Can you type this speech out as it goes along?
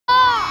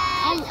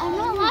I'm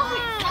not laughing.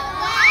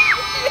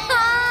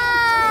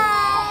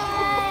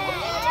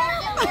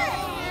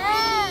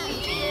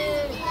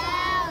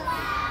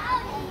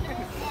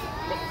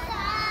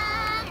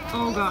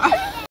 Oh God.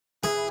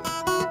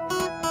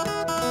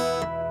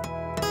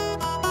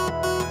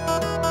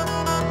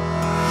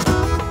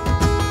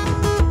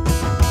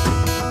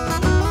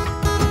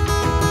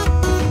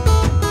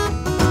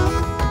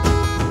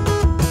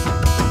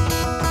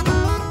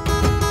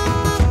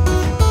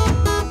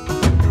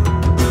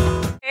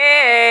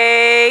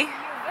 Hey!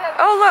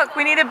 Oh look,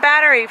 we need a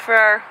battery for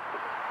our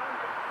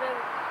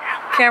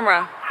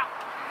camera.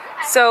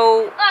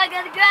 So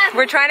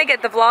we're trying to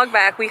get the vlog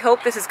back. We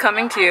hope this is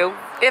coming to you.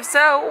 If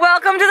so,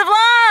 welcome to the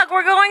vlog!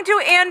 We're going to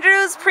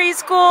Andrew's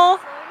preschool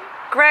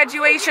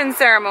graduation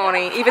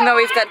ceremony, even though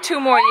he's got 2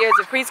 more years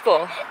of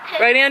preschool.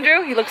 Right,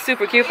 Andrew? He looks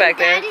super cute back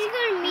there. Daddy's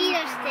gonna meet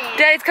us there.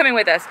 Daddy's coming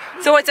with us.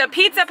 So it's a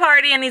pizza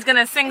party and he's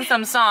gonna sing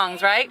some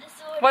songs, right?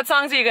 What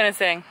songs are you gonna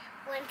sing?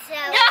 Oh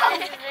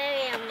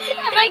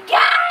my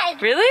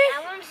God! Really?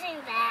 I want to sing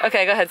that.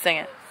 Okay, go ahead, sing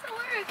it.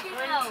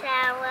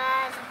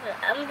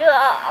 I'm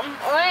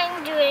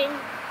only doing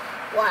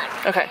 1.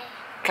 Okay.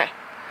 Okay.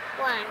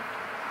 1.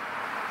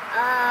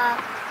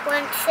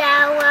 Once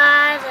I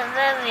was a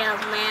very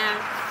young man.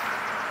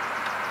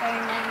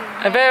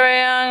 A very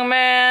young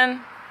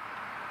man.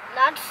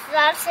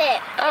 That's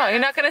it. Oh, you're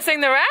not gonna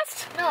sing the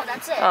rest? No,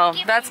 that's it. Oh,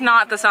 that's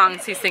not the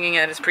songs he's singing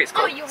at his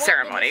preschool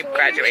ceremony,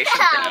 graduation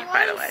thing,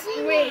 by the way.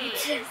 Great.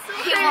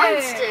 He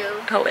wants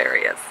to.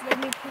 Hilarious.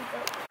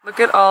 Look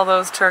at all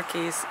those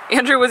turkeys.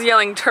 Andrew was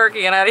yelling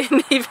turkey and I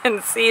didn't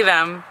even see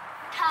them.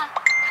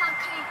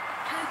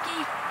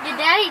 Turkey. Did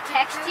Daddy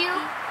text you?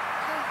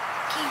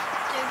 Turkey.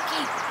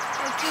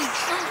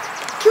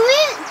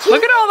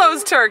 Look at all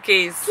those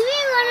turkeys. Can we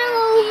run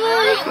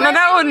over? No,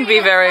 that wouldn't be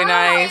very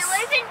nice. They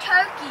live in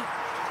Turkey.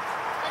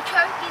 The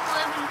turkeys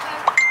live in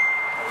Turkey.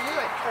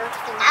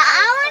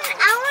 I want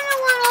to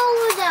run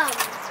over them.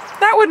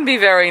 That wouldn't be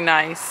very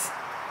nice.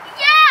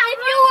 Yeah, if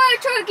you were a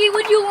turkey,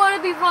 would you want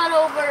to be run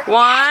over?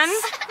 1,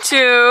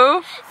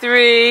 2,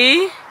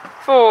 3,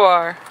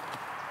 4.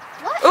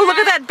 Oh, look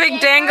at that big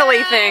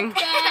dangly thing.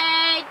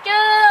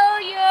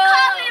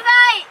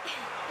 Copyright.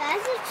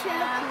 That's a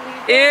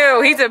turkey.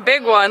 Ew, he's a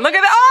big one. Look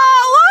at that.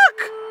 Oh, look!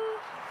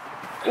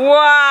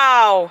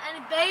 Wow.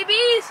 And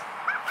babies?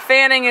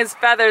 Fanning his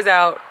feathers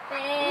out.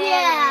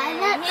 Yeah.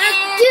 They're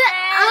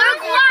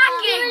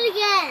quacking. Do it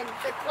again.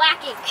 They're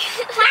quacking.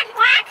 Quack,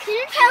 quack. Can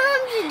you tell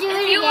them to do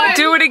it again?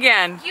 Do it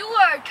again. If you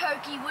were a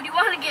turkey, would you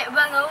want to get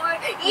run over?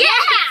 Yeah!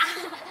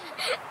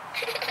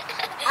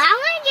 I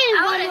want to get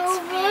run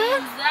over.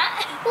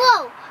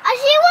 Whoa, I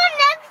see one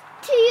next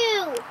to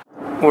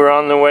you. We're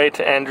on the way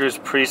to Andrew's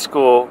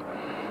preschool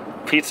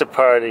pizza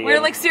party. We're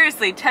like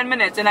seriously 10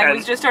 minutes and I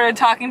just started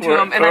talking to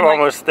him and we're I'm like,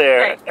 almost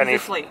there hey, and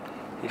he's asleep.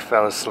 He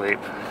fell asleep.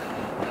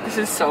 This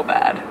is so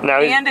bad. Now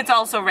and it's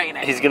also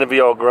raining. He's gonna be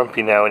all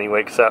grumpy now when he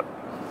wakes up.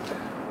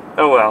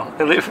 Oh well.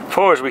 If it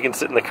pours, we can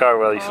sit in the car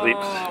while he sleeps.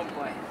 Oh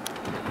boy.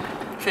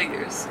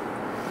 Figures.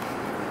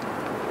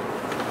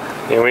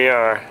 Here we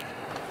are.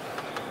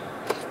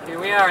 Here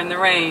we are in the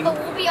rain. Oh,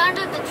 we'll be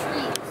under the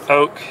trees.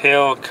 Oak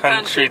Hill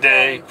Country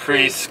Day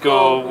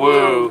Preschool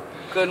Woo.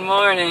 Good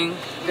morning.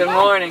 Good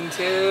morning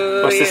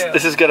to What's you.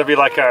 This is gonna be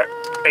like our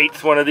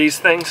 8th one of these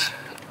things.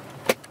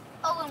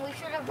 Oh, and we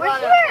should have brought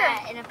a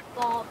bat and a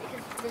ball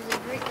because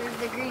there's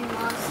the green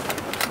moss.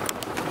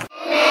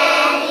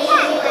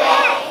 Anyways,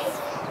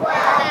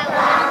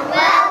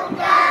 welcome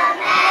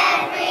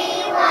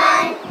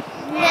everyone.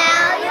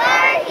 Now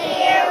you're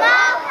here,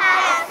 we'll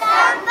have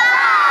some fun.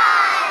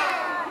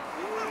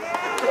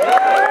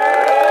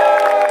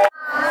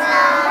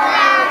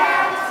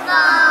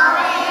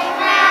 Slowing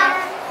round,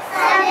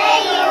 someday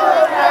you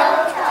will grow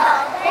tall,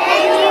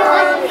 then you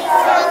will be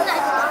so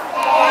tall,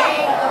 then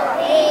you'll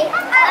be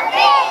a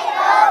big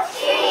oak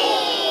tree.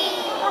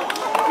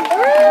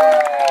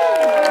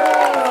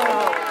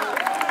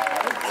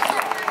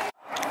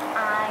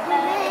 I'm a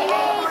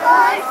big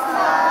horse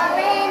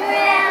slowing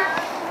round,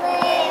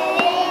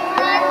 living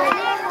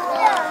wonderful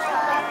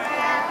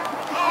around.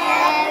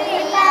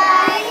 Everybody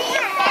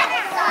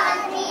steps on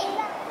me,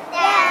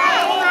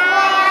 that's why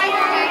I'm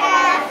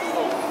happy.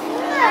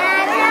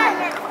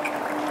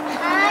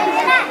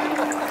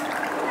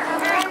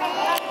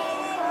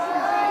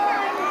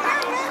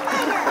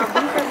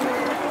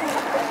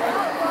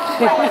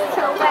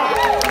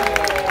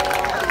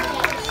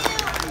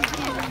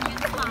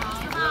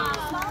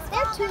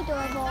 They're too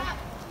adorable.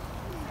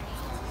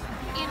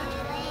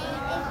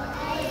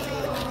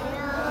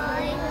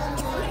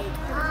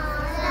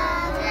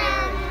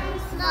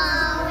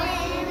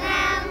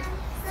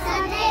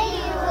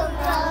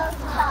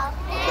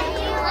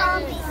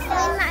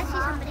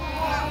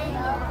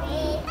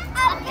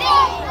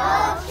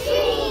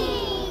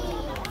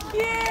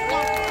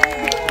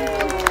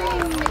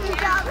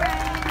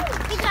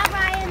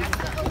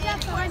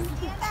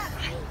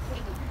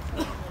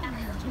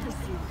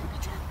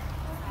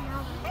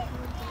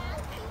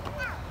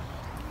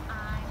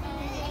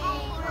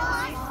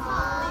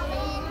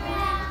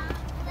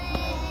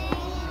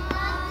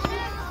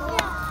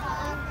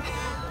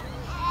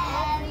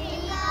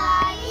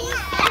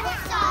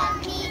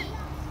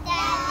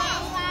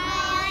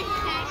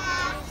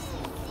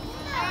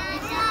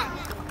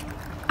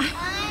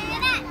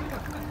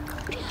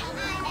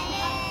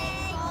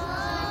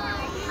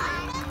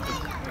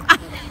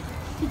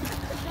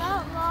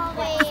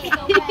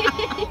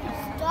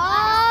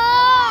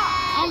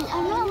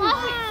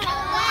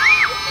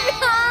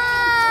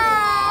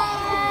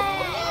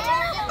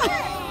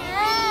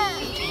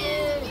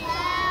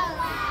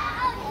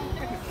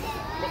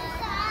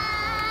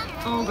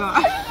 Oh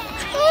God.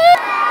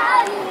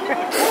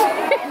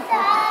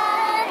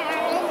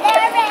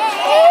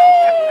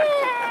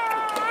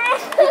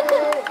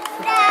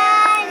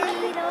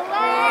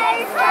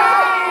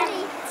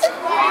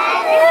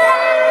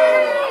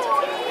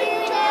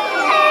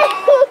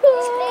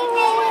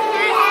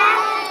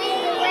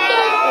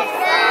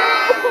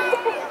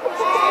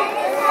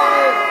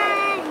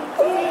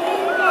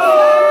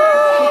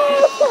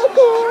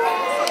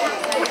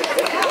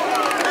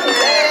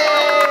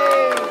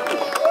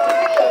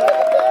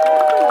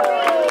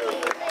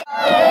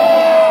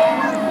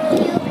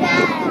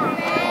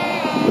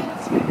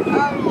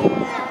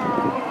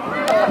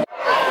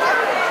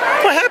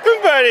 What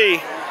happened, buddy?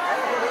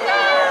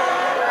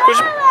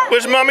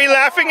 Was Mommy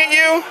laughing at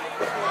you?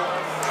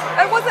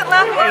 I wasn't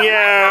laughing at you.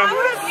 Yeah. I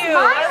was you.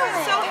 I was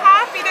so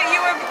happy that you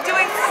were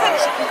doing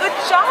such a good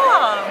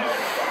job.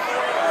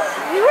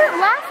 We weren't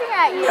laughing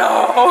at you.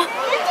 No.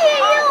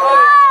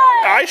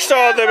 I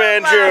saw them,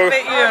 Andrew. Laugh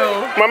at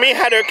you. Mommy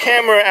had her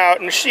camera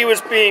out and she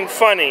was being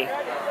funny.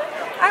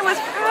 I was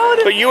proud of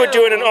you. But you were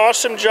doing an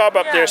awesome job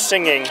up there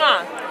singing.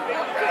 Huh.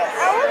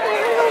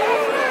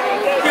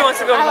 He wants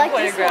to go to the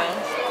playground.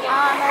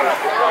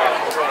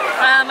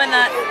 I'm a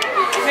nut.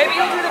 Maybe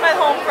you'll do them at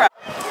home for us.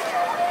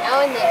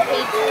 Now in the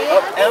Patriot.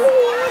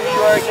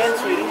 You are again,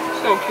 sweetie.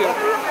 So cute.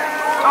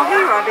 Oh,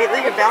 hey, Robbie,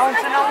 leave your balance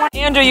in on one.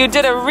 Andrew, you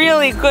did a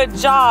really good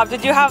job.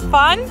 Did you have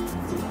fun?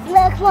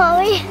 Look,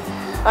 Mommy.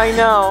 I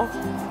know.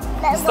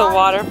 That's It's the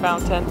water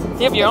fountain.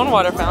 You have your own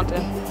water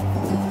fountain.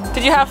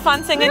 Did you have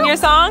fun singing your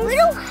songs? We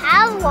don't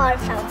have a water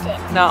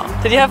fountain. No.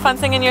 Did you have fun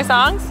singing your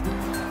songs?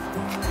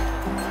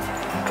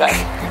 Good.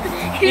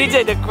 You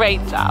did a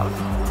great job.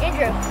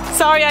 Andrew.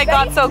 Sorry I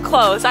got so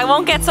close. I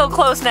won't get so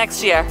close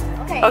next year.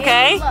 Okay.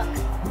 Okay? Andrew,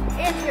 look.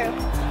 Andrew.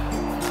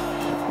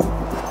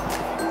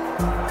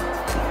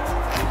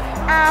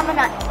 I'm a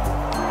nut.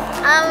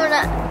 I'm a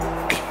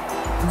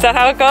nut. Is that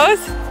how it goes?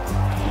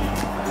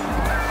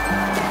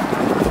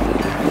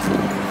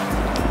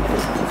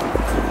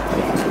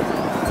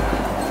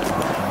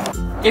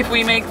 If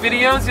we make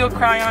videos, you'll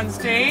cry on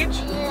stage?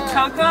 Yeah.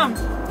 How come?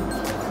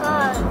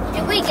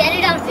 Did we get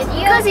it on video?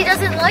 Because he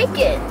doesn't like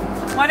it.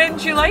 Why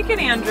didn't you like it,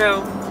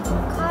 Andrew?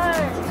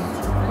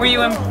 Because Were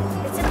you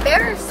it's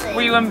embarrassing.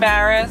 were you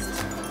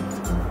embarrassed?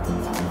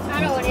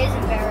 I know it is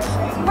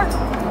embarrassing.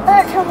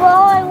 But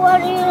tomorrow I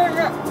want you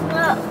to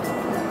not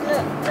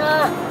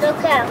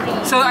look at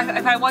me. So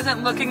if I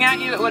wasn't looking at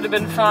you, it would have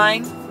been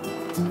fine.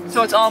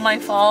 So it's all my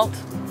fault.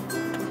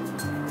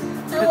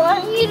 I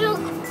want you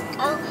to,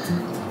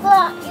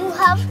 but you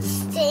have to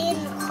stay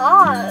in the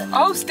car.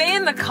 Oh, stay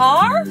in the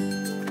car?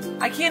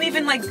 I can't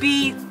even like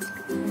be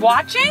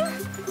watching?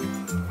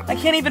 I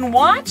can't even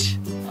watch?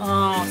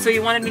 Oh, so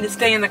you wanted me to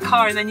stay in the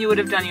car and then you would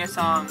have done your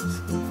songs.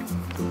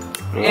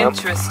 Yep.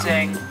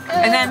 Interesting.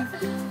 And then,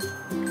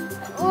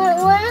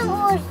 When it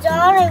was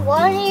done, I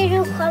wanted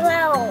you to come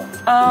out.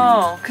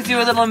 oh, because you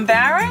were a little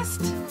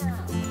embarrassed?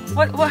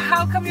 Well,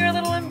 how come you're a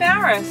little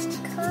embarrassed?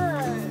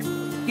 Cause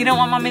You don't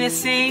want Mommy to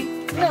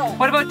see? no.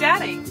 What about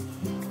Daddy?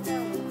 No.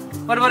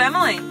 What about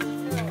Emily?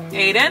 No.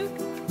 Aiden?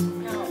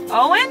 No.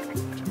 Owen?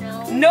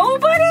 No.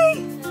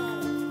 Nobody?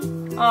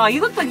 No. Oh,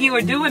 you looked like you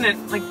were doing it,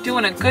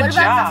 doing a good What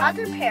job. about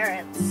the other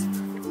parents?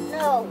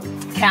 No.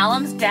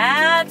 Callum's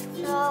dad?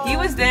 No. He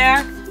was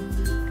there.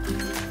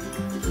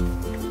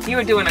 You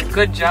were doing a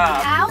good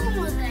job. Alan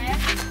was there.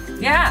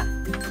 Yeah.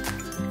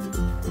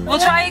 We'll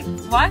try.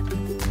 What? I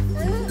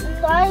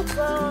don't like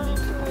going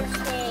to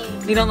the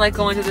stage. You don't like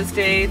going to the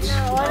stage?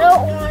 No, I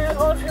don't want to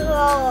go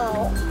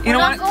tomorrow. You We're don't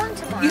not want. going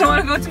tomorrow. You don't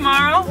want to go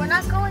tomorrow? We're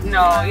not going No,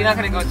 tomorrow. you're not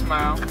going to go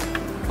tomorrow.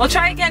 We'll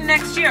try again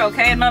next year,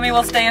 okay? And Mommy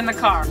will stay in the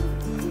car.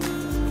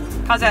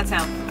 How's that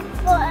sound?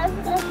 But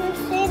if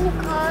you stay in the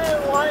car,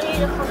 I want you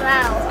to come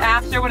out.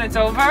 After when it's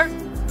over?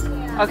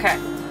 Yeah. Okay.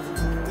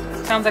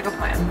 Sounds like a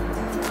plan.